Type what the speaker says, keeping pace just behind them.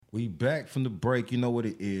We back from the break. You know what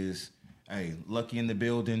it is. Hey, Lucky in the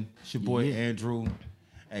building. It's your boy Andrew.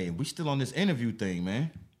 Hey, we still on this interview thing,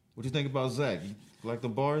 man. What you think about Zach? You like the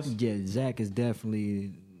bars? Yeah, Zach is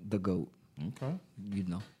definitely the GOAT. Okay. You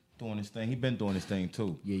know. Doing his thing. He been doing his thing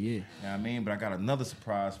too. Yeah. You know what I mean? But I got another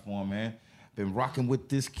surprise for him, man. Been rocking with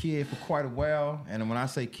this kid for quite a while. And when I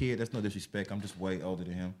say kid, that's no disrespect. I'm just way older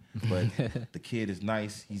than him. But the kid is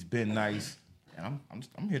nice. He's been nice. And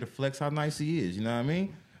I'm here to flex how nice he is. You know what I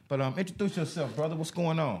mean? But introduce yourself, brother. What's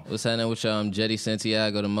going on? What's happening with y'all? I'm Jetty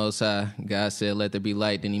Santiago, the Most High. God said, let there be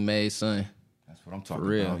light, then he made sun. That's what I'm talking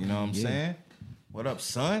about. You know what I'm saying? What up,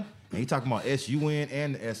 son? And he talking about S-U-N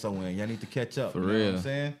and the S-O-N. Y'all need to catch up. For you real. Know what I'm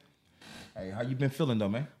saying? Hey, how you been feeling, though,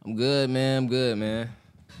 man? I'm good, man.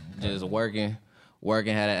 Just working. Had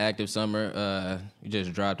an active summer. We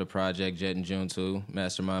just dropped a project, Jet in June 2.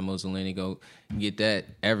 Mastermind Mussolini. Go get that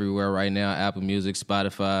everywhere right now. Apple Music,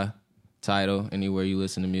 Spotify, Tidal, anywhere you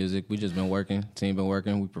listen to music. We just been working. Team been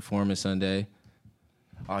working. We performing Sunday.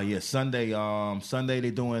 Oh, yeah. Sunday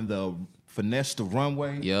they doing the Finesse the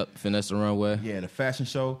Runway. Yep, Finesse the Runway. Yeah, the fashion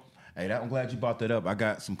show. Hey, I'm glad you brought that up. I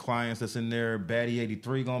got some clients that's in there. Batty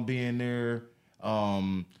 83 gonna be in there.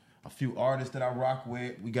 A few artists that I rock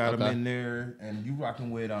with. We got them in there. And you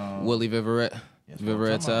rocking with... Willie Viverette.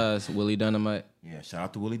 Viverette Ties. Willie Dynamite. Yeah, shout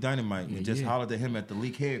out to Willie Dynamite. We just hollered at him at the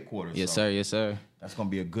Leak headquarters. Yes, sir. Yes, sir. That's going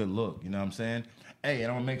to be a good look. You know what I'm saying? Hey,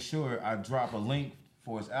 and I'm going to make sure I drop a link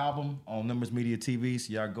for his album on Numbers Media TV.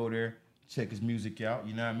 So y'all go there, check his music out.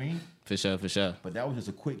 You know what I mean? For sure. But that was just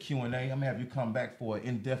a quick Q&A. I'm going to have you come back for an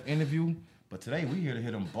in-depth interview. But today, we here to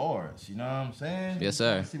hit them bars. You know what I'm saying? Yes,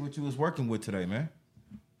 sir. Let's see what you was working with today, man.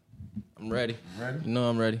 I'm ready. You ready? You know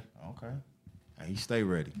I'm ready. Okay. Hey, he stay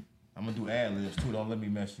ready. I'm going to do ad-libs, too. Don't let me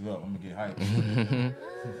mess you up. I'm going to get hyped.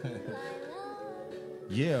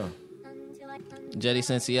 Yeah. Jetty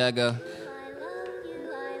Santiago.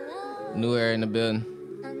 New era in the building.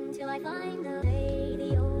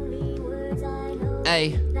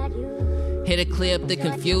 Hey. Here to clear up the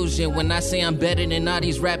confusion. When I say I'm better than all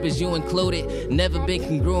these rappers, you included. Never been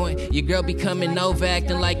congruent. Your girl be coming over,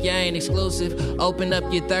 acting like you ain't exclusive. Open up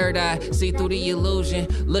your third eye, see through the illusion.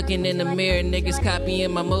 Looking in the mirror, niggas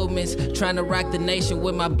copying my movements. Trying to rock the nation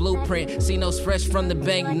with my blueprint. See those fresh from the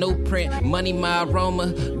bank, new print. Money my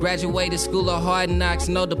aroma. Graduated school of hard knocks,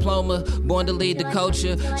 no diploma. Born to lead the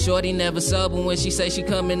culture. Shorty never sober when she say she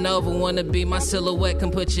coming over. Wanna be my silhouette,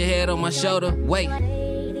 come put your head on my shoulder. Wait.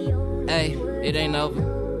 Hey, it ain't over.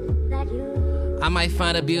 I might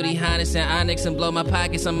find a beauty highness and onyx and blow my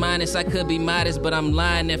pockets. I'm honest, I could be modest, but I'm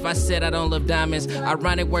lying if I said I don't love diamonds.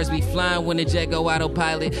 Ironic words be flying when the jet go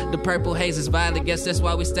autopilot. The purple haze is violet, guess that's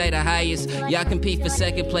why we stay the highest. Y'all compete for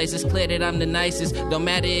second place, it's clear that I'm the nicest. Don't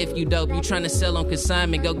matter if you dope, you tryna sell on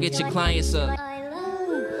consignment, go get your clients up.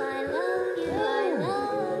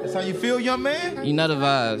 That's how you feel, young man? You know the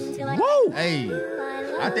vibes. Woo! Hey,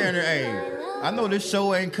 out there, hey. I know this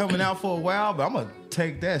show ain't coming out for a while, but I'm going to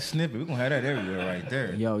take that snippet. We're going to have that everywhere right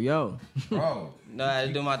there. Yo. Bro. No, I had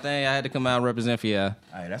to do my thing. I had to come out and represent for y'all.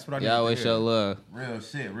 Hey, that's what I need y'all to always hear. show love. Real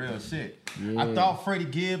shit. Yeah. I thought Freddie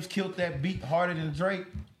Gibbs killed that beat harder than Drake,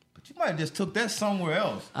 but you might have just took that somewhere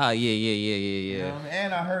else. Oh, yeah. You know what I mean?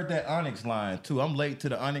 And I heard that Onyx line, too. I'm late to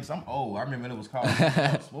the Onyx. I'm old. I remember it was called,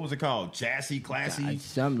 what was it called? Jazzy, Classy?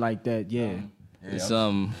 Something like that, yeah.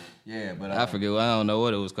 Yeah, but I forget. I don't know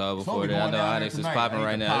what it was called before that. I know Onyx is popping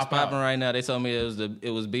right now. It's popping right now. They told me it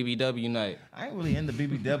was BBW night. I ain't really into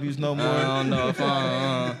BBWs no more. I don't know if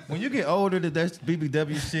I'm. When you get older, that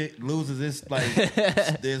BBW shit loses its like.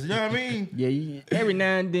 This, you know what I mean? Yeah, every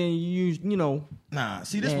now and then you know. Nah,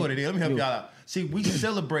 see, this is what it is. Let me help y'all out. See, we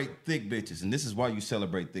celebrate thick bitches, and this is why you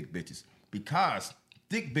celebrate thick bitches. Because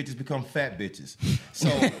thick bitches become fat bitches. So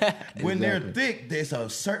when they're thick, there's a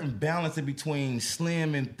certain balance in between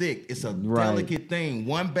slim and thick. It's a delicate thing.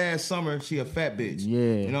 One bad summer, she a fat bitch. Yeah.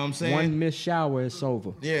 You know what I'm saying? One missed shower, it's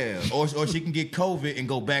over. Yeah. Or she can get COVID and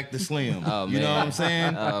go back to slim. Oh, you know what I'm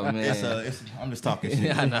saying? Oh, man. I'm just talking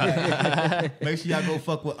shit. I know. Make sure y'all go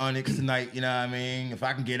fuck with Onyx tonight. You know what I mean? If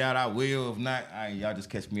I can get out, I will. If not, y'all just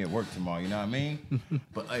catch me at work tomorrow. You know what I mean?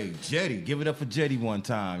 But hey, Jetty, give it up for Jetty one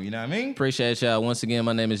time. You know what I mean? Appreciate y'all. Once again,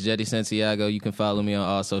 my name is Jetty Santiago. You can follow me on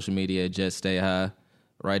all social media at Jet Stay High.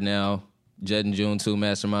 Right now, Jet in June 2,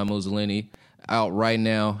 Mastermind Mussolini. Out right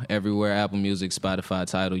now, everywhere, Apple Music, Spotify,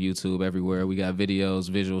 Tidal, YouTube, everywhere. We got videos,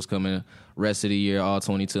 visuals coming rest of the year, all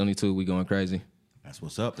 2022. We going crazy. That's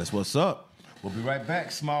what's up. We'll be right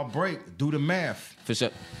back. Small break. Do the math. For sure.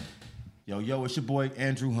 Yo, it's your boy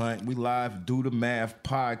Andrew Hunt. We live Do the Math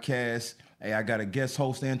podcast. Hey, I got a guest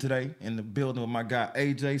host in today in the building with my guy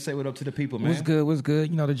AJ. Say what up to the people, man. What's good? What's good?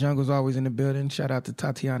 You know, the jungle's always in the building. Shout out to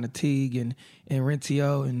Tatiana Teague and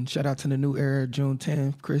Rentio, and shout out to the new era, June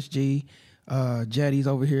 10th, Chris G. Jetty's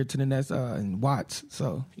over here to the next, and Watts.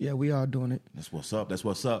 So, yeah, we all doing it. That's what's up. That's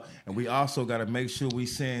what's up. And we also got to make sure we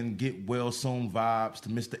send get well soon vibes to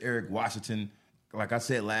Mr. Eric Washington. Like I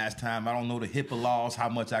said last time, I don't know the HIPAA laws, how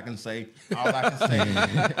much I can say. All I can say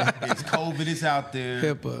is COVID is out there.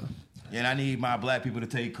 HIPAA. And I need my black people to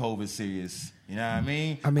take COVID serious. You know what I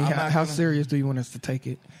mean? How serious do you want us to take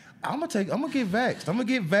it? I'm gonna get vaxxed. I'm gonna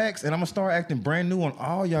get vaxxed, and I'm gonna start acting brand new on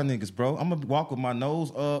all y'all niggas, bro. I'm gonna walk with my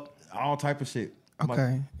nose up, all type of shit.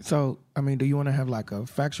 Okay. So, do you want to have like a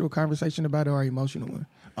factual conversation about it or an emotional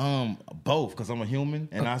one? Both, because I'm a human,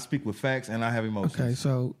 and I speak with facts, and I have emotions. Okay,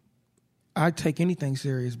 so I take anything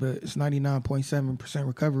serious, but it's 99.7%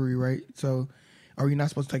 recovery rate. So, are you not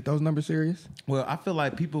supposed to take those numbers serious? Well, I feel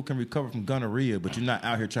like people can recover from gonorrhea, but you're not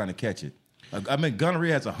out here trying to catch it.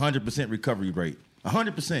 Gonorrhea has a 100% recovery rate.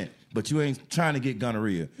 100%, but you ain't trying to get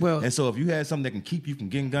gonorrhea. Well, and so if you had something that can keep you from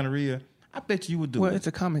getting gonorrhea, I bet you would do it. Well, it's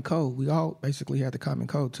a common cold. We all basically have the common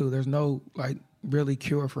cold, too. There's no, really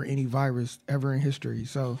cure for any virus ever in history.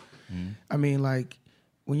 So,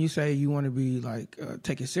 when you say you want to be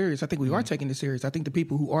take it serious, I think we are taking it serious. I think the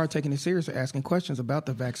people who are taking it serious are asking questions about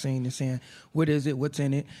the vaccine and saying, what is it? What's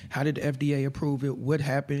in it? How did the FDA approve it? What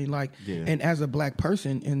happened? And as a black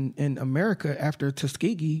person in America after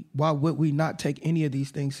Tuskegee, why would we not take any of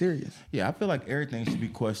these things serious? Yeah, I feel like everything should be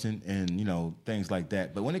questioned and, things like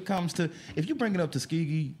that. But when it comes to, if you bring it up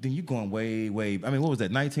Tuskegee, then you're going way, way, what was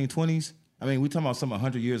that, 1920s? We talking about something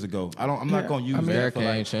 100 years ago. I'm not going to use that America for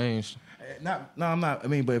ain't changed. I'm not.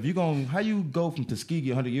 But if you're going, how you go from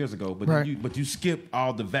Tuskegee 100 years ago, but right. you skip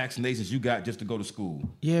all the vaccinations you got just to go to school.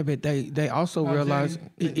 Yeah, but they also realize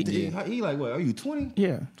he like what? Are you 20?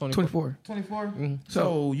 Yeah, 24. 24. Mm-hmm.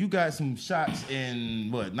 So you got some shots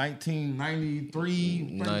in what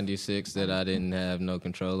 1993, 96 that I didn't have no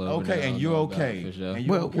control over. Okay, and you're okay. For sure. And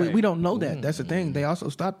you're okay. We don't know that. That's the thing. They also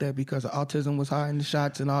stopped that because autism was high in the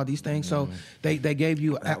shots and all these things. So they gave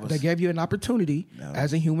you an opportunity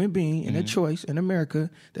as a human being and a choice in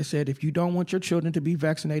America that said if you don't want your children to be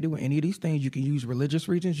vaccinated with any of these things, you can use religious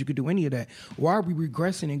reasons, you can do any of that. Why are we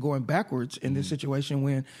regressing and going backwards in this situation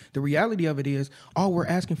when the reality of it is all we're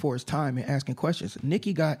asking for is time and asking questions?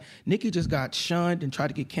 Nikki just got shunned and tried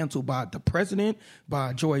to get canceled by the president,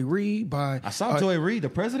 by Joy Reid, by I saw Joy Reid. The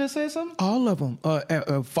president said something. All of them.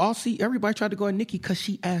 Fauci. Everybody tried to go at Nikki because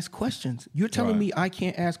she asked questions. You're telling me I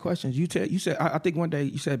can't ask questions. You said I think one day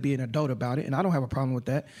you said be an adult about it, and I don't have a problem with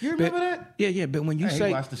that. You remember that? Yeah. But when you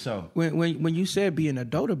say watch the show. When you said be an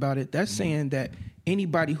adult about it, that's saying that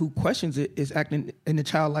anybody who questions it is acting in a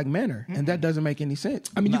childlike manner, and that doesn't make any sense.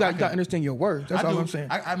 You got to understand your words. That's all I'm saying.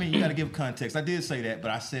 You got to give context. I did say that,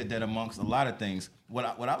 but I said that amongst a lot of things. What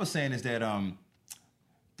I was saying is that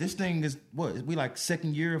this thing is we like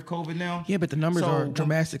second year of COVID now. Yeah, but the numbers are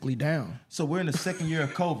dramatically down. So we're in the second year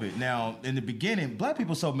of COVID now. In the beginning, black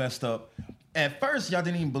people so messed up. At first, y'all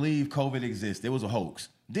didn't even believe COVID existed. It was a hoax.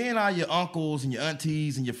 Then all your uncles and your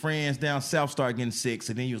aunties and your friends down south started getting sick.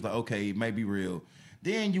 So then you was like, okay, it may be real.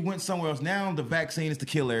 Then you went somewhere else. Now the vaccine is to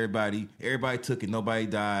kill everybody. Everybody took it. Nobody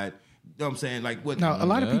died. You know what I'm saying? Like what? No, a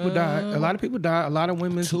lot of people died. A lot of people died. A lot of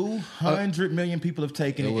women. 200 million people have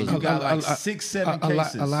taken it. And you got like 6-7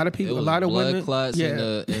 cases. A lot of people. A lot of blood women. Clots in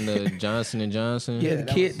the Johnson and Johnson. Yeah,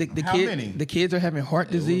 the kids are having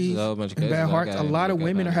heart disease and bad hearts. A lot of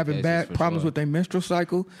women are having bad problems with their menstrual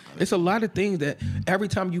cycle. It's a lot of things that every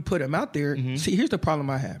time you put them out there. See, here's the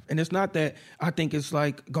problem I have, and it's not that I think it's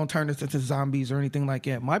like gonna turn us into zombies or anything like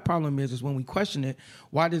that. My problem is when we question it,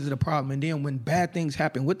 why is it a problem? And then when bad things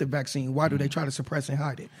happen with the vaccine, why do they try to suppress and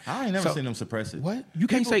hide it? I ain't never seen them suppress it. What? You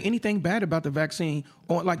can't say anything bad about the vaccine.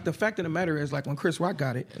 Or like the fact of the matter is, like when Chris Rock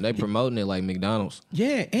got it, and they promoting it like McDonald's.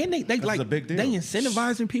 Yeah, and they like a big deal. They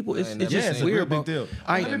incentivizing people. It's just it's weird, a real big deal.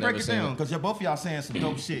 Let me break it down it. because both of y'all saying some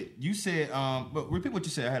dope shit. You said, but repeat what you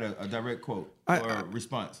said. I had a direct quote or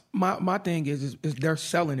response. My thing is they're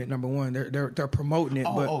selling it. Number one, they're promoting it.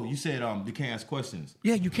 You said you can't ask questions.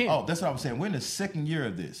 Yeah, you can. Oh, that's what I was saying. We're in the second year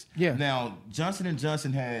of this. Yeah. Now Johnson &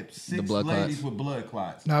 Johnson had 6 ladies with blood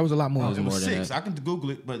clots. No, it was a lot more. It was 6. I can Google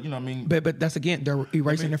it, but you know what I mean. But that's again, they're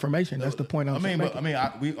erasing information. That's the point I'm making.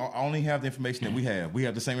 We only have the information that we have. We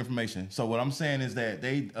have the same information. So what I'm saying is that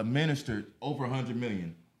they administered over 100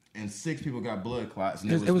 million. And 6 people got blood clots.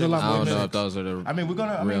 And it was a lot more. I don't know if those are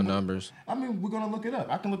the real numbers. We're gonna look it up.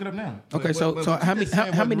 I can look it up now. Okay, so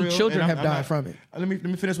how many children have died from it? Let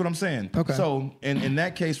me finish what I'm saying. Okay. So in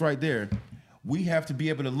that case right there, we have to be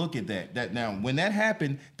able to look at that. That now when that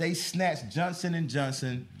happened, they snatched Johnson &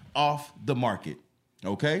 Johnson off the market.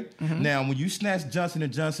 Okay? Now, when you snatch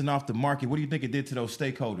Johnson & Johnson off the market, what do you think it did to those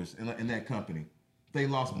stakeholders in that company? They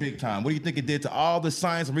lost big time. What do you think it did to all the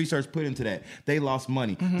science and research put into that? They lost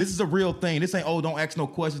money. This is a real thing. This ain't, don't ask no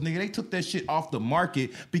questions, nigga. They took that shit off the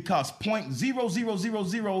market because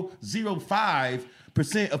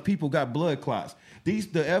 0.00005% of people got blood clots. The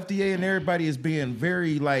FDA and everybody is being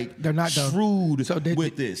very they're not shrewd so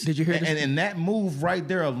with this. Did you hear this? And that move right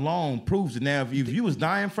there alone proves it. Now, if you was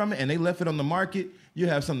dying from it and they left it on the market, you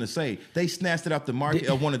have something to say. They snatched it off the market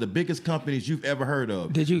of one of the biggest companies you've ever heard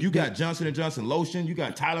of. You got Johnson & Johnson lotion, you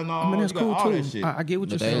got Tylenol, I mean, that's you got cool all too. that shit. I get what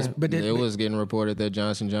you're saying. But it was getting reported that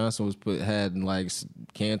Johnson & Johnson had like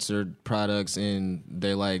cancer products in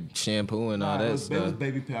their like shampoo and all that stuff. It was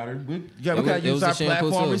baby powder. We got to use our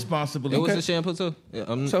platform responsibly. It was the shampoo too. Yeah,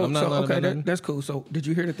 I'm not okay, that's cool. So did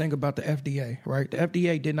you hear the thing about the FDA, right? The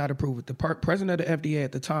FDA did not approve it. The president of the FDA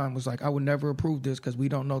at the time was like, I would never approve this because we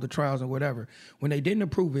don't know the trials and whatever. When they didn't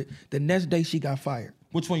approve it, the next day she got fired.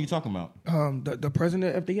 Which one you talking about? The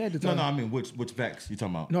president of FDA at the time. No, I mean which vax you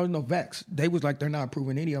talking about? No, Vax. They was like, they're not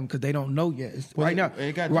approving any of them because they don't know yet. Right now.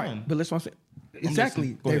 It got right. done. But let's what I'm saying.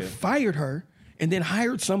 Exactly. They fired her and then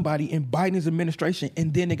hired somebody in Biden's administration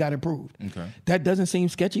and then it got approved. Okay. That doesn't seem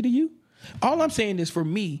sketchy to you? All I'm saying is for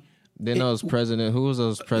me, Then those president, who was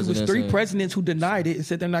those presidents? It was 3 presidents who denied it and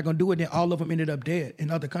said they're not going to do it, and all of them ended up dead in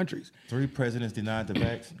other countries. 3 presidents denied the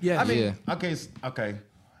vax? Yeah. I mean, okay.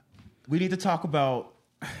 We need to talk about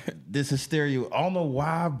this hysteria. I don't know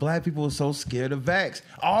why black people are so scared of vax.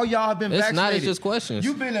 All y'all have been vaccinated. It's not, it's just questions.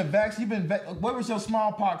 You've been a vax. What was your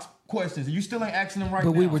smallpox questions? You still ain't asking them right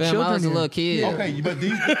But now. we were Fam, children. I was a little kid. Yeah. Okay, but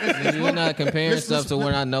these... You're not comparing stuff to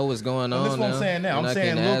when I know what's going on. That's what I'm saying now. You're I'm not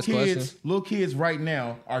saying getting little kids right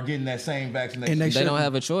now are getting that same vaccination. And They don't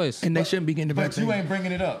have a choice. And they shouldn't be getting the but vaccine. you ain't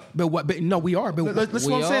bringing it up. But what? But no, we are. But That's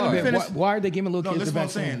what I'm saying. Let me finish. why are they giving little kids the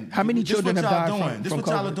That's what I'm vaccine? saying. How many This children what have y'all died doing. from This what COVID?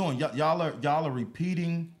 y'all are doing. Y'all are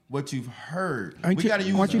repeating what you've heard. Aren't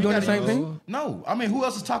you doing the same thing? No. I mean, who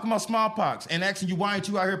else is talking about smallpox and asking you why ain't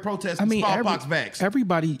you out here protesting smallpox vax?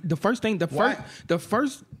 Everybody. The first thing they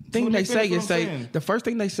say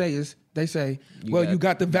is they say, you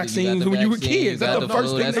got the vaccines when you were kids. That's the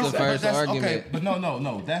first thing they say. First argument. Okay, but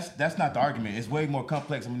no. That's not the argument. It's way more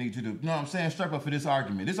complex. I'm gonna need you to. You know what I'm saying? Strap up for this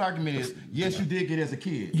argument. This argument is yes, you did get it as a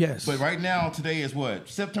kid. Yes. But right now, today is what?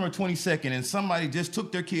 September 22nd, and somebody just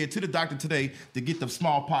took their kid to the doctor today to get the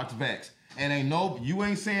smallpox vax. And you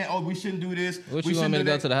ain't saying, we shouldn't do this. What, you want me to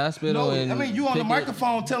go to the hospital? No, I mean, you on the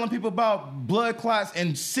microphone telling people about blood clots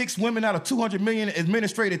and 6 women out of 200 million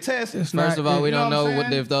administrative tests. First of all, we don't know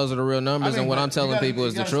if those are the real numbers, and what I'm telling people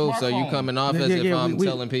is the truth. So you coming off as if I'm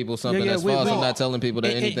telling people something that's false. I'm not telling people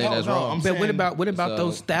that anything that's wrong. But what about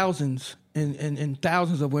those thousands and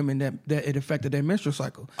thousands of women that it affected their menstrual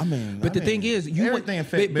cycle? But the thing is, everything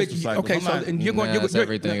affects menstrual cycle. Okay, so and you're going.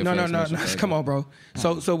 Everything. No. Come on, bro.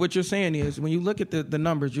 So what you're saying is, when you look at the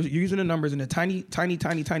numbers, you're using the numbers in a tiny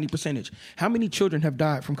percentage. How many children have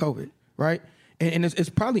died from COVID, right? And it's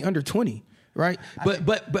probably under 20, right?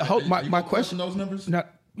 But hold my question. Those numbers? Not,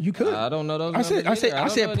 you could. I don't know those numbers. I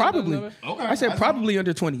said probably. Okay. I said probably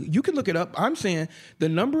under 20. You can look it up. I'm saying the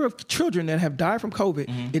number of children that have died from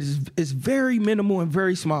COVID is very minimal and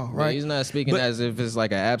very small, right? But he's not speaking as if it's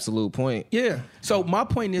like an absolute point. Yeah. So my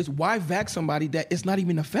point is, why vax somebody that it's not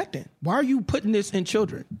even affecting? Why are you putting this in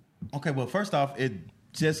children? Okay, well, first off, it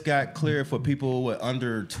just got clear for people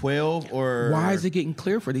under 12 or... Why is it getting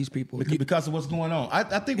clear for these people? Because of what's going on.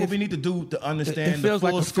 I think what we need to do to understand the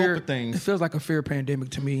full scope of things... It feels like a fear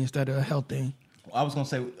pandemic to me instead of a health thing. I was going to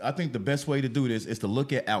say, I think the best way to do this is to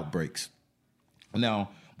look at outbreaks.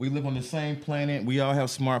 Now, we live on the same planet. We all have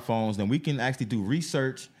smartphones, and we can actually do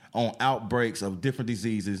research on outbreaks of different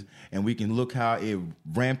diseases, and we can look how it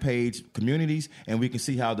rampaged communities, and we can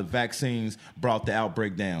see how the vaccines brought the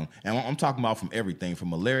outbreak down. And I'm talking about from everything, from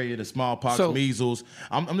malaria to smallpox, measles.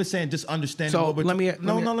 I'm just saying, just understanding. So let me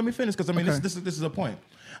finish, because this is a point.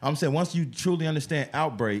 I'm saying once you truly understand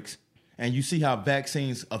outbreaks, and you see how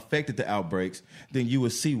vaccines affected the outbreaks, then you will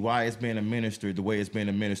see why it's being administered the way it's being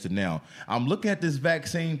administered now. I'm looking at this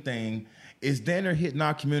vaccine thing. Is then they're hitting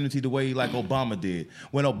our community the way like Obama did.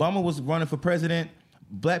 When Obama was running for president,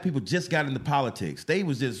 black people just got into politics. They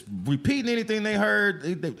was just repeating anything they heard.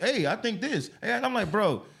 Hey, I think this. And I'm like,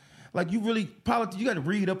 bro, like you got to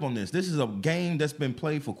read up on this. This is a game that's been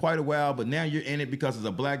played for quite a while, but now you're in it because there's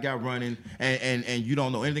a black guy running and you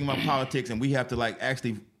don't know anything about politics, and we have to like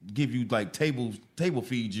actually give you like table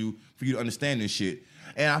feed you for you to understand this shit.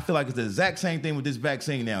 And I feel like it's the exact same thing with this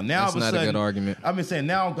vaccine now. Now That's all of a not a sudden, good argument. I've been saying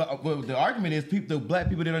now. Well, the argument is the black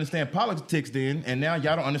people didn't understand politics then, and now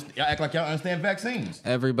y'all don't understand. Y'all act like y'all understand vaccines.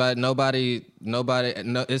 Nobody. No,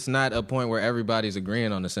 it's not a point where everybody's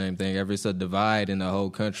agreeing on the same thing. It's a divide in the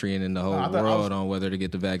whole country and in the whole world on whether to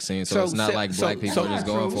get the vaccine. So it's not like black people are just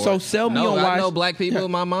going for it. So sell me on why. I know black people.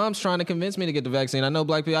 My mom's trying to convince me to get the vaccine. I know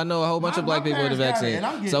black people. I know a whole bunch of black people with the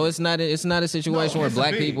vaccine. So it's not a situation where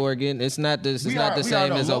black people are getting. It's not the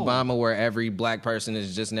same as Obama, where every black person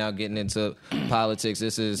is just now getting into politics.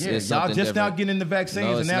 This is y'all something just now different. getting the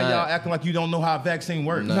vaccines, and now y'all acting like you don't know how a vaccine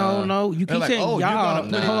works. No, you keep like, saying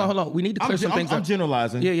y'all. Hold on. We need to clear some things up. I'm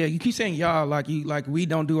generalizing. Yeah. You keep saying y'all like we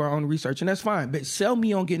don't do our own research, and that's fine. But sell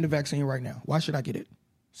me on getting the vaccine right now. Why should I get it?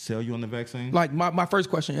 Sell you on the vaccine? Like my first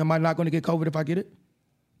question: am I not going to get COVID if I get it?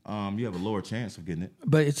 You have a lower chance of getting it.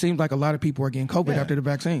 But it seems like a lot of people are getting COVID after the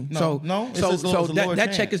vaccine. So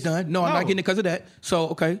that check is done. No, I'm not getting it because of that. So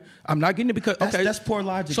okay, I'm not getting it because that's poor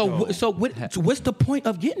logic. So what's the point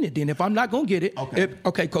of getting it then? If I'm not going to get it,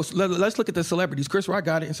 let's look at the celebrities. Chris Rock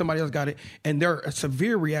got it and somebody else got it, and there are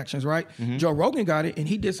severe reactions. Right? Mm-hmm. Joe Rogan got it and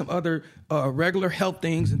he did some other regular health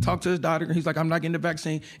things and talked to his doctor and he's like, I'm not getting the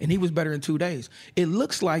vaccine, and he was better in 2 days. It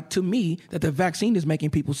looks like to me that the vaccine is making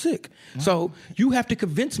people sick. Mm-hmm. So you have to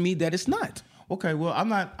convince me that it's not. Okay, well, I'm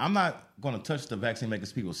not going to touch the vaccine making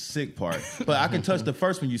people sick part, but I can touch the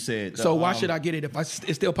first one you said. So why should I get it if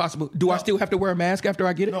it's still possible? Do I still have to wear a mask after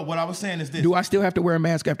I get it? No, what I was saying is this. Do I still have to wear a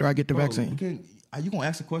mask after I get the vaccine? You going to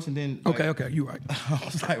ask a question then? Okay, you're right. I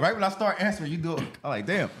was like, right when I start answering, you do it. I'm like,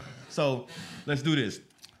 damn. So let's do this.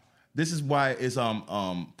 This is why it's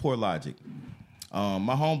poor logic.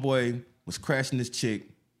 My homeboy was crashing this chick.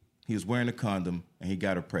 He was wearing a condom, and he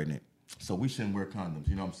got her pregnant. So we shouldn't wear condoms,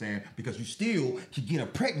 you know what I'm saying? Because you still can get her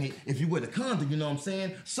pregnant if you wear the condom, you know what I'm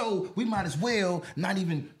saying? So we might as well not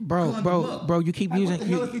even Bro, you keep using. What the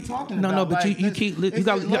hell is he talking about? No, but like, you keep. You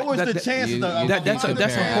got the chances.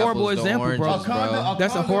 That's a horrible example, bro.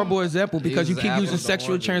 That's a horrible example because you keep using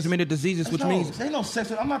sexually transmitted diseases, which means ain't no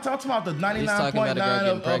sexual. I'm not talking about the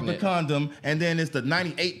 99.9 of the condom, and then it's the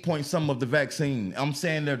 98 point something of the vaccine. I'm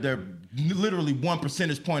saying they're literally 1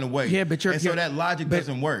 percentage point away. Yeah, but so that logic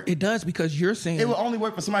doesn't work. It does because you're saying it will only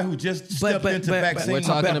work for somebody who just stepped into vaccine.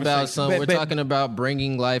 We're talking about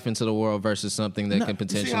bringing life into the world versus something that can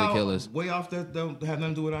potentially kill us. Way off that don't have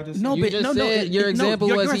nothing to do with what I just said. No, but your example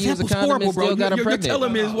was he used a condom and still got her pregnant. You're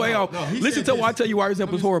telling me it's way off. Listen to why I tell you why your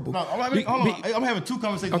example is horrible. No, hold on. I'm having two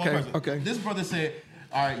conversations. Okay. This brother said,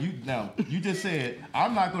 "All right, you just said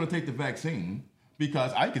I'm not going to take the vaccine."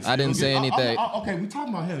 Because I didn't say anything. Okay, we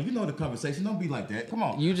talking about him. You know the conversation. Don't be like that. Come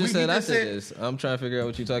on. You just said I said this. I'm trying to figure out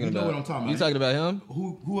what you're talking about. You know what I'm talking about. You talking about him?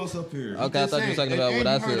 Who else up here? Okay, I thought you were talking about what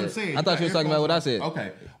I said. I thought you were talking about what I said.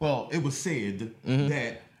 Okay. Well, it was said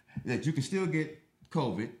that you can still get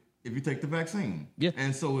COVID if you take the vaccine. Yeah.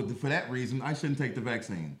 And so for that reason, I shouldn't take the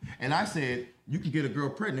vaccine. And I said you can get a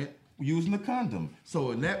girl pregnant using a condom.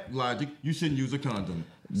 So in that logic, you shouldn't use a condom.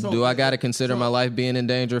 So, do I got to consider my life being in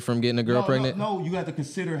danger from getting a girl pregnant? No, you have to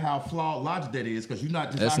consider how flawed logic that is because you're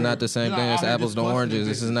not. That's not the same thing as apples to oranges.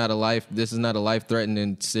 This is not a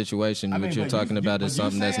life-threatening situation. What you're talking about is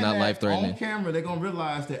something that's not life-threatening. On camera, they're gonna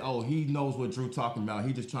realize that he knows what Drew talking about.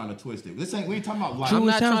 He just trying to twist it. We ain't talking about life. I'm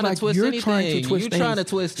not trying to twist anything. You're trying to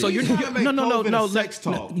twist it. So you're no. Sex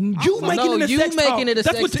talk. You making it a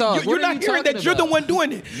sex talk. You're not hearing that. You're the one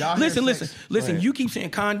doing it. Listen. You keep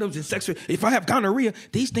saying condoms and sex. If I have gonorrhea,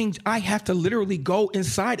 these things I have to literally go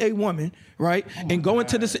inside a woman, right, and go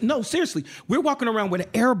into this. No, seriously, we're walking around with an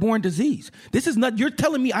airborne disease. This is not. You're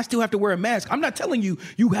telling me I still have to wear a mask. I'm not telling you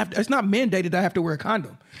have to. It's not mandated I have to wear a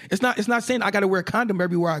condom. It's not saying I got to wear a condom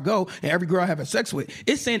everywhere I go and every girl I have sex with.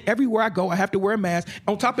 It's saying everywhere I go I have to wear a mask.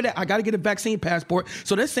 On top of that, I got to get a vaccine passport.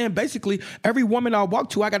 So they're saying basically every woman I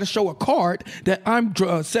walk to, I got to show a card that I'm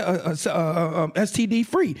STD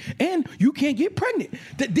free, and you can't get pregnant.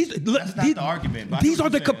 That's not the argument. These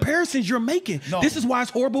are the comparisons you're making. No. This is why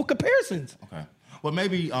it's horrible comparisons. Okay. Well,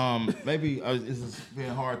 maybe it's very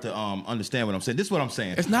hard to understand what I'm saying. This is what I'm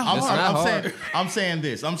saying. It's not hard. I'm saying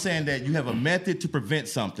this. I'm saying that you have a method to prevent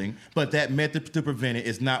something, but that method to prevent it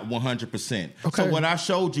is not 100%. Okay. So what I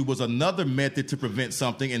showed you was another method to prevent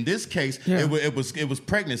something. In this case, it was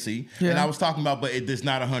pregnancy, and I was talking about, but it is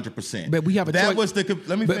not 100%. But we have a choice. Let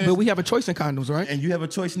me finish. But we have a choice in condoms, right? And you have a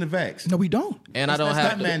choice in the vax. No, we don't. And I don't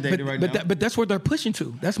have not mandated right now. But that's where they're pushing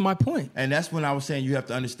to. That's my point. And that's when I was saying you have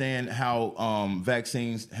to understand how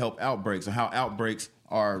vaccines help outbreaks and how outbreaks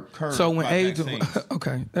are curbed. So when AIDS,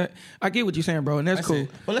 okay, I get what you're saying, bro, and that's cool.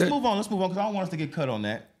 But let's move on because I don't want us to get cut on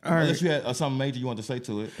that. Unless you had something major you want to say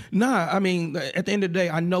to it. Nah, I mean, at the end of the day,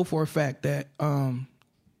 I know for a fact that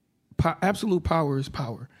absolute power is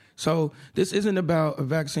power. So this isn't about a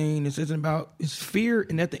vaccine. This isn't about, it's fear.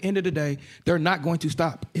 And at the end of the day, they're not going to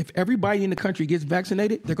stop. If everybody in the country gets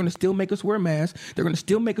vaccinated, they're going to still make us wear masks. They're going to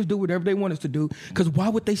still make us do whatever they want us to do. Because why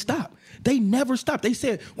would they stop? They never stop. They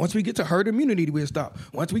said, once we get to herd immunity, we'll stop.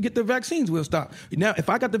 Once we get the vaccines, we'll stop. Now, if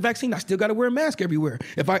I got the vaccine, I still got to wear a mask everywhere.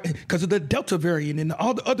 Because of the Delta variant and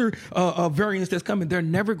all the other variants that's coming, they're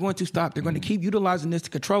never going to stop. They're going to keep utilizing this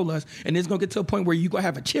to control us. And it's going to get to a point where you're going to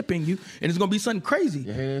have a chip in you and it's going to be something crazy.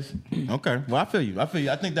 Okay. Well, I feel you. I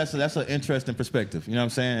think that's an interesting perspective. You know what I'm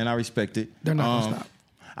saying? And I respect it. They're not going to stop.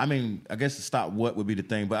 I mean, I guess to stop what would be the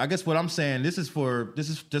thing. But I guess what I'm saying, this is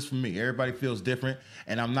just for me. Everybody feels different.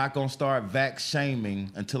 And I'm not going to start vax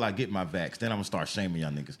shaming until I get my vax. Then I'm going to start shaming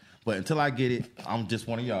y'all niggas. But until I get it, I'm just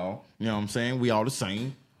one of y'all. You know what I'm saying? We all the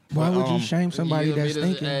same. Why would you shame somebody that's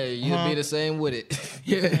thinking? Hey, you'll be the same with it.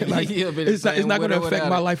 Yeah, like it's not going to affect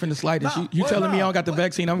my life in the slightest. You telling me I don't got the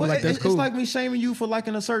vaccine? I'm like, that's cool. It's like me shaming you for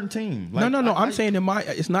liking a certain team. Like, No. I'm saying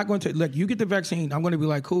it's not going to. Like, you get the vaccine, I'm going to be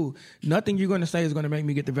like, cool. Nothing you're going to say is going to make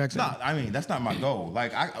me get the vaccine. No, I mean that's not my goal.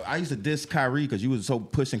 Like I used to diss Kyrie because you was so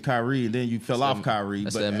pushing Kyrie, and then you fell off Kyrie.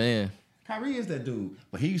 That's that man. Kyrie is that dude,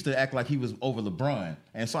 but he used to act like he was over LeBron,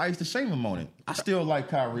 and so I used to shame him on it. I still like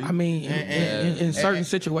Kyrie. I mean, in certain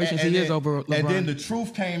situations, he is over LeBron. And then the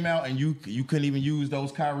truth came out, and you couldn't even use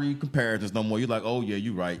those Kyrie comparisons no more. You're like, oh yeah,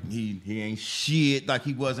 you're right. He ain't shit like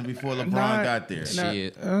he wasn't before LeBron got there.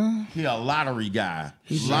 Shit. He a lottery guy.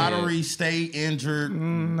 Lottery, stay injured,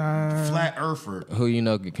 flat earther. Who you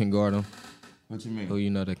know can guard him? What you mean? Who you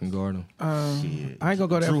know that can guard him? Shit. I ain't gonna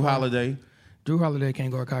go that Drew far. Holiday. Drew Holiday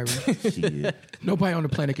can't guard Kyrie. Shit. Nobody on the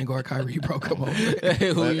planet can guard Kyrie, bro. Come on.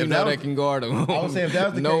 Who you know that can guard him? I would say if that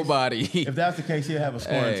was the Nobody. case, if that's the case, he'd have a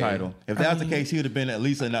scoring title. If that was the case, he would have been at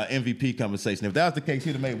least in an MVP conversation. If that was the case,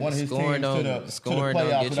 he'd have made one of his teams to the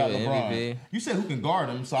playoffs without LeBron. MVP. You said who can guard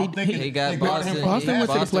him, so I'm thinking He got they guarded him Boston. from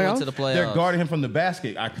Boston went to the playoffs. They're guarding him from the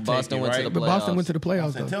basket. I could Boston take it, went to right? the But Boston went to the I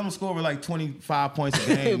playoffs, said, though. tell him to score over like 25 points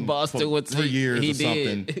a game Boston for went to 3 years he or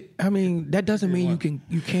something. did. I mean, that doesn't mean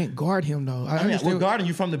you can't guard him, though. I mean, we're guarding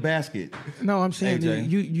you from the basket. No, I'm saying AJ.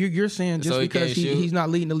 you're saying just So he because can't shoot? he's not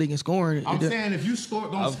leading the league in scoring. I'm saying if you don't score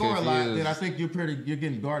a lot, confused. then I think you're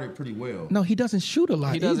getting guarded pretty well. No, he doesn't shoot a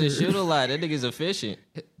lot. He doesn't either. shoot a lot. That nigga's efficient.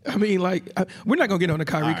 I mean, like, we're not gonna get on the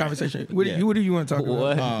Kyrie conversation. What do you want to talk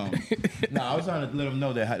What? about? No, I was trying to let them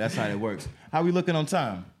know that's how it works. How we looking on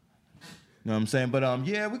time? You know what I'm saying? But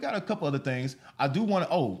yeah, we got a couple other things. I do want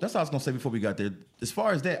to. Oh, that's what I was gonna say before we got there. As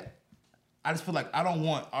far as that, I just feel like I don't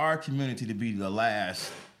want our community to be the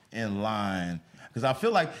last in line. Because I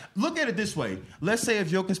feel like, look at it this way. Let's say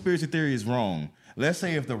if your conspiracy theory is wrong. Let's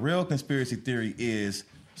say if the real conspiracy theory is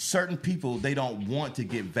certain people, they don't want to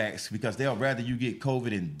get vaxxed because they'll rather you get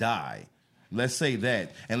COVID and die. Let's say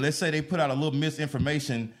that. And let's say they put out a little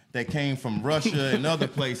misinformation that came from Russia and other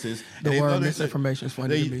places. The word misinformation is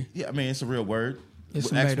funny to me. Yeah, I mean, it's a real word.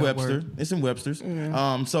 It's a Ask made-up Webster. word. It's in Webster's.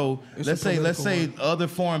 Yeah. So It's let's a say political other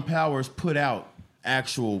foreign powers put out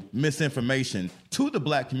actual misinformation to the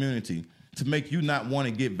black community to make you not want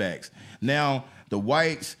to get vaxxed. Now, the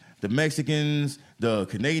whites, the Mexicans, the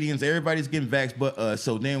Canadians, everybody's getting vaxxed but us.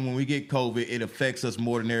 So then when we get COVID, it affects us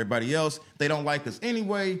more than everybody else. They don't like us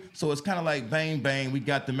anyway. So it's kind of like bang, bang, we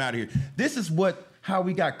got them out of here. This is how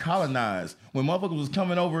we got colonized. When motherfuckers was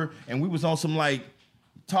coming over and we was on some like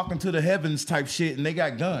talking to the heavens type shit and they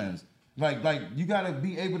got guns. Like you gotta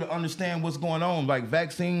be able to understand what's going on. Like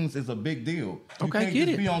vaccines is a big deal. You Okay, can't get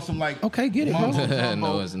just it. be on some like Okay, get it, mumbo bro. jumbo.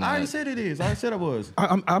 No, it's not. I already said it is. I said it was.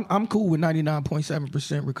 I'm cool with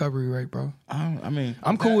 99.7% recovery rate, bro. I mean,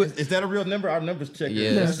 I'm cool with. Is that a real number? Our numbers check.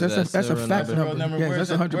 Yeah. Yes, that's a the fact real number. number. Yes, Where's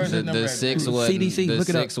that's 100%. the The six CDC, wasn't. CDC, The look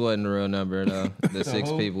it up. six wasn't a real number though. The six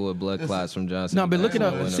who? people with blood clots from Johnson. No, but look it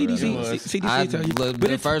up. Johnson wasn't a real number. CDC tell you. But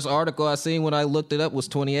The it's, first article I seen when I looked it up was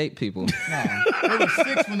 28 people. There were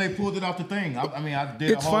 6 when they pulled it off the thing. I mean, I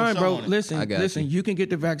did it's a whole fine, show bro. on it. I got Listen. you. You can get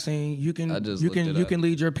the vaccine. You I can. just You looked it can up.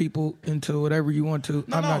 lead your people into whatever you want to.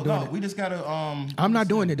 I'm not doing it. We just gotta. I'm not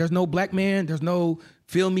doing it. There's no black man. There's no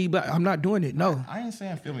feel me, but I'm not doing it. No. I ain't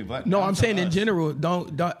saying feel me black. No, I'm saying in us. general,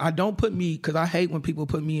 don't put me, because I hate when people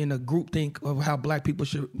put me in a group think of how black people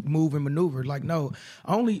should move and maneuver. Like, no,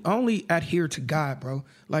 I only adhere to God, bro.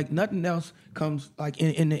 Like nothing else comes like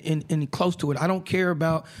in close to it. I don't care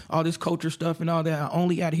about all this culture stuff and all that. I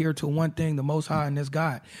only adhere to one thing, the Most High, and that's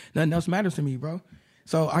God. Nothing else matters to me, bro.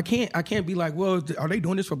 So I can't be like, well, are they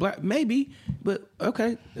doing this for black? Maybe, but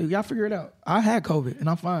okay, y'all figure it out. I had COVID and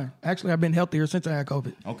I'm fine. Actually, I've been healthier since I had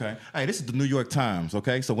COVID. Okay. Hey, this is the New York Times.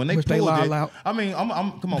 Okay, so when they Which pulled they lie it, loud. I mean,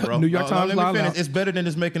 I'm come on, bro. New York Times let lie me finish. loud. It's better than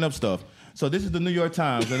just making up stuff. So this is the New York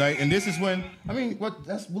Times, and this is when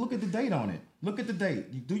look at the date on it. Look at the date.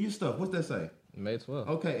 You do your stuff. What's that say? May 12th.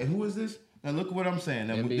 Okay, and who is this? Now look at what I'm saying.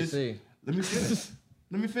 Now, NBC. Let me finish.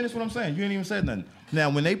 Let me finish what I'm saying. You ain't even said nothing. Now,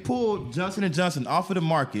 when they pulled Johnson & Johnson off of the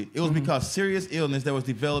market, it was because serious illness that was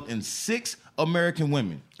developed in 6 American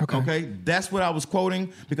women. Okay? That's what I was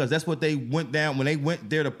quoting because that's what they went down. When they went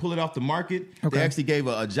there to pull it off the market, they actually gave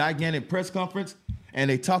a gigantic press conference, and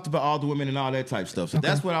they talked about all the women and all that type stuff. So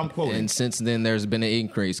that's what I'm quoting. And since then, there's been an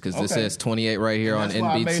increase because it says 28 right here on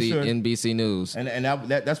NBC News. And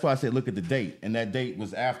that's why I said look at the date. And that date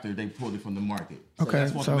was after they pulled it from the market. So I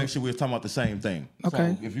just want to make sure we're talking about the same thing.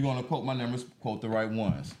 Okay. So if you're going to quote my numbers, quote the right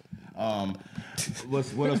ones.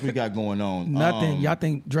 What else we got going on? Nothing. Y'all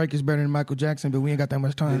think Drake is better than Michael Jackson, but we ain't got that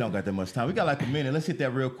much time. We don't got that much time. We got like a minute. Let's hit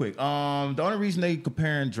that real quick. The only reason they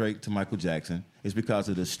comparing Drake to Michael Jackson is because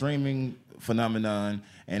of the streaming phenomenon.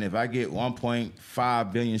 And if I get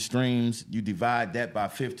 1.5 billion streams, you divide that by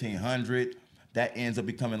 1,500, that ends up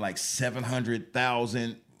becoming like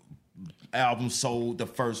 700,000 albums sold the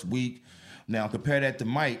first week. Now compare that to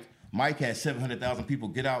Mike. Mike had 700,000 people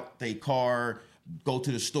get out their car, go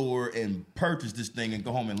to the store and purchase this thing and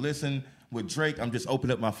go home and listen. With Drake, I'm just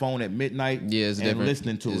opening up my phone at midnight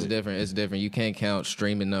listening to it. It's different. You can't count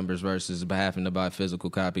streaming numbers versus having to buy physical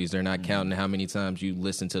copies. They're not counting how many times you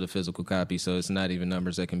listen to the physical copy, so it's not even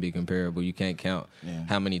numbers that can be comparable. You can't count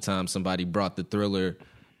how many times somebody brought the Thriller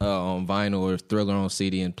on vinyl or Thriller on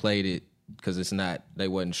CD and played it because they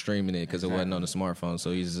wasn't streaming it because it wasn't on the smartphone.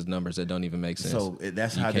 So he uses numbers that don't even make sense. So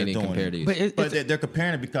that's how they're doing it. But they're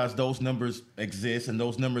comparing it because those numbers exist, and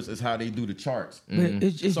those numbers is how they do the charts.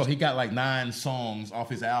 So he got like 9 songs off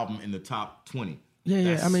his album in the top 20.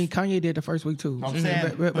 Yeah. I mean, Kanye did the first week too. I'm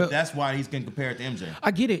saying, but that's why he's getting compared to MJ.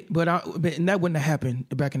 I get it, but that wouldn't have happened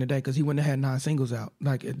back in the day because he wouldn't have had 9 singles out.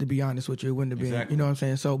 Like, to be honest with you, it wouldn't have been. You know what I'm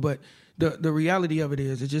saying? So, but the reality of it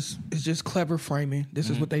is, it's just clever framing.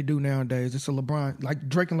 This is what they do nowadays. It's a LeBron, like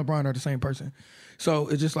Drake and LeBron are the same person. So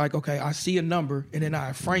it's just like, okay, I see a number and then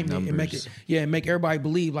I frame it and make everybody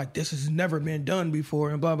believe like this has never been done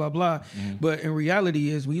before and blah, blah, blah. But in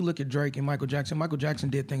reality is when you look at Drake and Michael Jackson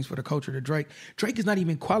did things for the culture to Drake is not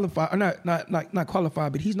even qualified, or not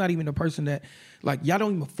qualified, but he's not even a person that, like, y'all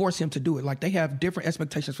don't even force him to do it. Like, they have different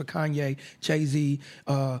expectations for Kanye, Jay-Z,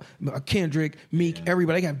 Kendrick, Meek,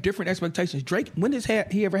 everybody. They have different expectations. Drake, when has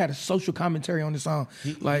he ever had a social commentary on the song?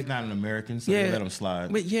 He's not an American, so they let him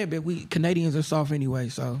slide. But we Canadians are soft anyway,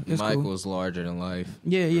 so it's Michael's larger than life.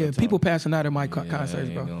 Yeah. People passing out at my concerts,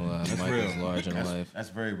 bro. Michael's larger than life. That's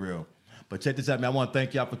very real. But check this out, man. I want to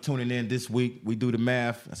thank y'all for tuning in this week. We do the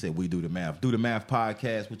math. I said we do the math. Do the math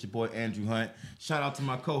podcast with your boy Andrew Hunt. Shout out to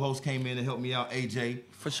my co-host came in and helped me out, AJ.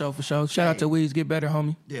 For sure. Shout out to Weeds. Get better,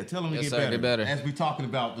 homie. Yeah, tell him to get better. As we talking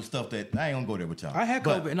about the stuff that I ain't gonna go there with y'all. I had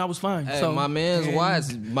COVID and I was fine. Hey, so my man's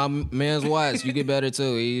Watts. You get better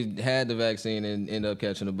too. He had the vaccine and ended up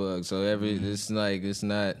catching the bug. So everybody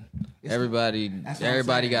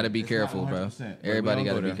got to be careful, bro. Everybody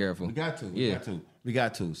got to be careful. We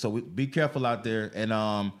got to. So be careful out there.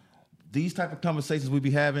 And these type of conversations we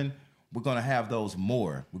be having, we're going to have those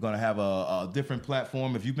more. We're going to have a different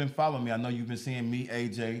platform. If you've been following me, I know you've been seeing me,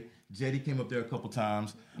 AJ. Jetty came up there a couple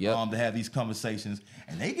times to have these conversations.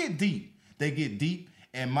 And they get deep.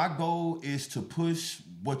 And my goal is to push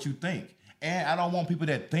what you think. And I don't want people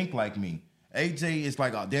that think like me. AJ is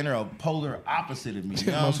like they're a polar opposite of me.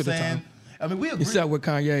 You know what I'm saying? I mean, we agree. Except with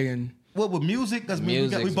Kanye and... Well, with music, because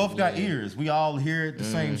we both got ears. We all hear the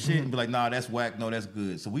same shit and be like, nah, that's whack. No, that's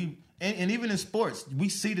good. So and even in sports, we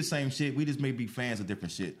see the same shit. We just may be fans of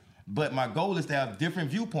different shit. But my goal is to have different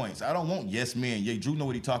viewpoints. I don't want yes men. Yeah, Drew know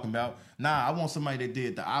what he talking about. Nah, I want somebody that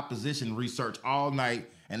did the opposition research all night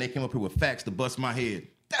and they came up here with facts to bust my head.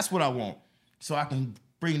 That's what I want. So I can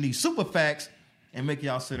bring these super facts and make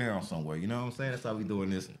y'all sit down somewhere. You know what I'm saying? That's how we doing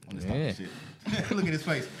this. I'm just talking shit. Look at his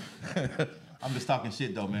face. I'm just talking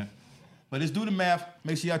shit though, man. But let's do the math.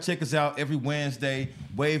 Make sure y'all check us out every Wednesday.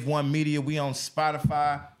 Wave One Media. We on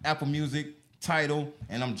Spotify, Apple Music, Tidal,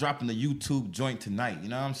 and I'm dropping the YouTube joint tonight. You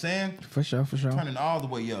know what I'm saying? For sure. Turning all the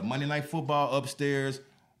way up. Monday Night Football upstairs.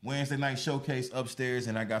 Wednesday Night Showcase upstairs.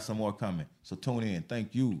 And I got some more coming. So tune in.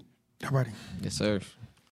 Thank you. All righty. Yes, sir.